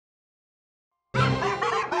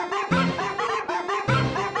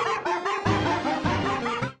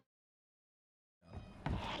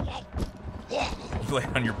lay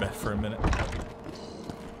on your bed for a minute.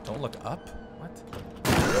 Don't look up? What?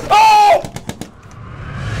 Oh!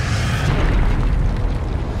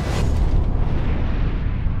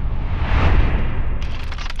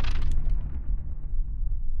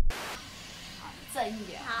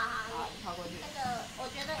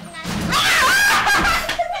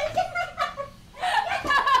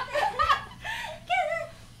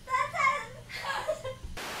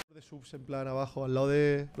 De subs en plan abajo, al lado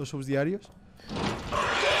de los subs diarios.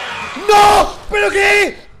 ¡No! ¿Pero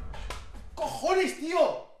qué? ¡Cojones,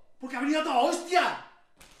 tío! ¿Por qué ha venido toda hostia?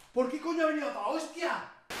 ¿Por qué coño ha venido toda hostia?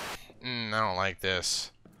 I don't like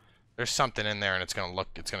this. There's something in there and it's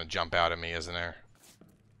gonna jump out at me, isn't there?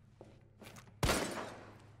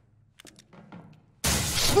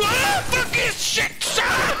 Ah, fuck this shit!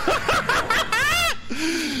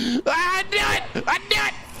 I knew it! I knew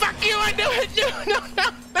it! Fuck you! I knew it!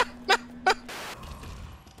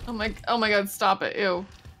 No. Oh my god, stop it. Ew.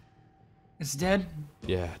 It's dead?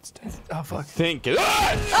 Yeah, it's dead. Oh fuck. Think it.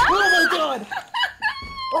 Oh my god!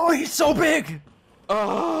 Oh, he's so big!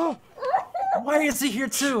 Oh. Why is he here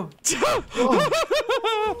too?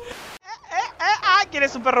 ¡Ay, que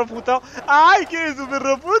eres un perro puto! ¡Ay, que eres un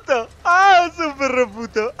perro puto! ¡Ah, es un perro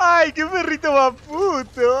puto! ¡Ay, qué perrito más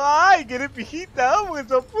puto! ¡Ay, que eres pijita! ¡Oh, que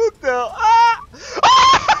sos puto! ¡Ah!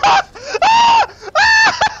 ¡Ah! ¡Ah!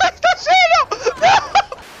 ¡Ah! ¡Está lleno! ¡No!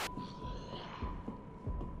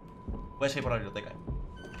 Voy a ir por la biblioteca.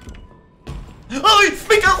 ¡Ay!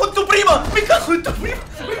 ¡Me cago en tu prima! ¡Me cago en tu prima!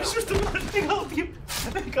 ¡Me asusto! ¡Me cago, tío!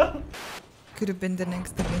 ¡Me cago! Could have been the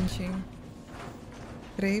next Da Vinci.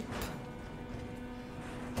 Rape.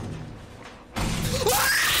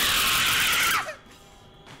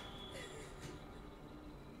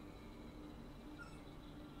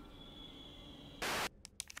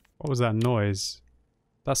 What was that noise?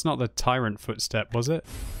 That's not the tyrant footstep, was it?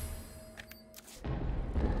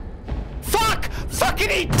 Fuck!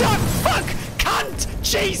 Fucking eat duck! Fuck! Cunt!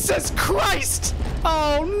 Jesus Christ!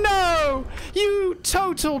 Oh no! You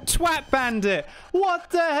total twat bandit!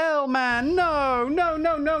 What the hell, man? No! No,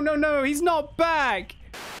 no, no, no, no! He's not back!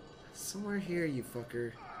 Somewhere here, you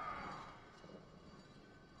fucker.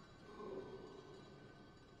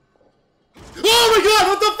 Oh my god,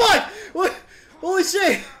 what the fuck? What? Holy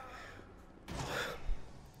shit!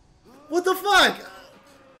 What the fuck?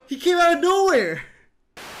 He came out of nowhere!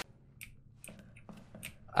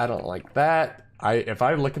 I don't like that. If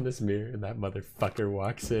I look in this mirror and that motherfucker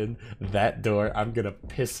walks in that door, I'm gonna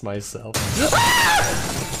piss myself.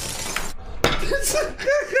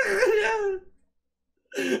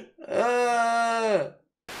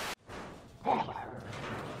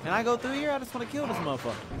 Can I go through here? I just want to kill this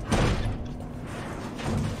motherfucker.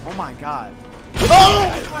 Oh my god.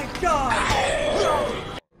 Oh my god!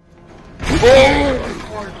 Oh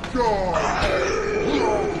my god!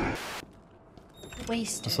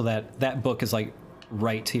 Wasted. So that book is like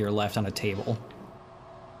right to your left on a table.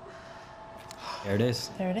 There it is.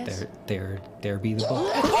 There it is. There be the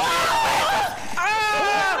book.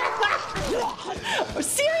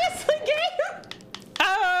 Seriously, Gabe?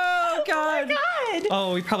 Oh god! Oh my god!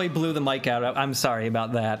 Oh, we probably blew the mic out. I'm sorry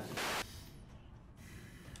about that.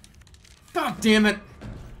 God damn it!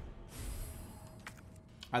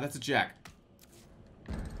 Alright, that's a jack.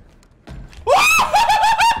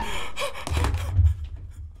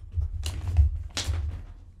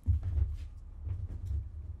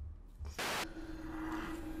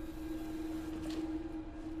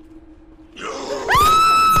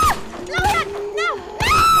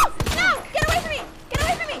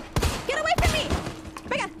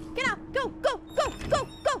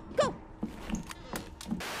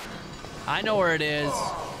 I know where it is.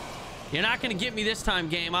 You're not gonna get me this time,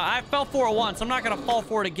 game. I fell for it once. I'm not gonna fall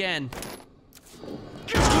for it again.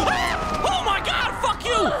 Oh my god, fuck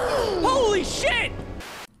you! Holy shit!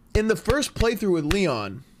 In the first playthrough with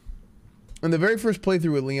Leon,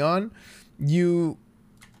 you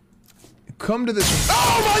come to this.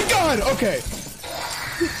 Oh my god! Okay.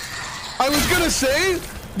 I was gonna say,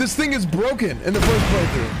 this thing is broken in the first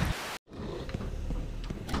playthrough.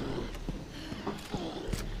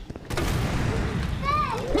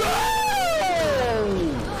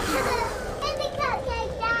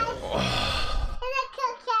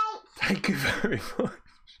 Thank you very much.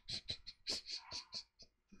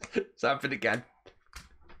 It's happened again.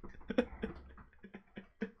 Dad,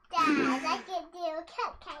 I can do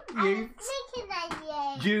cupcakes. I'm sneaking on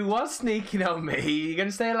you. You was sneaking on me. You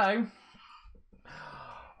gonna stay alone?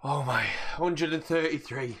 Oh my,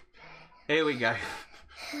 133. Here we go.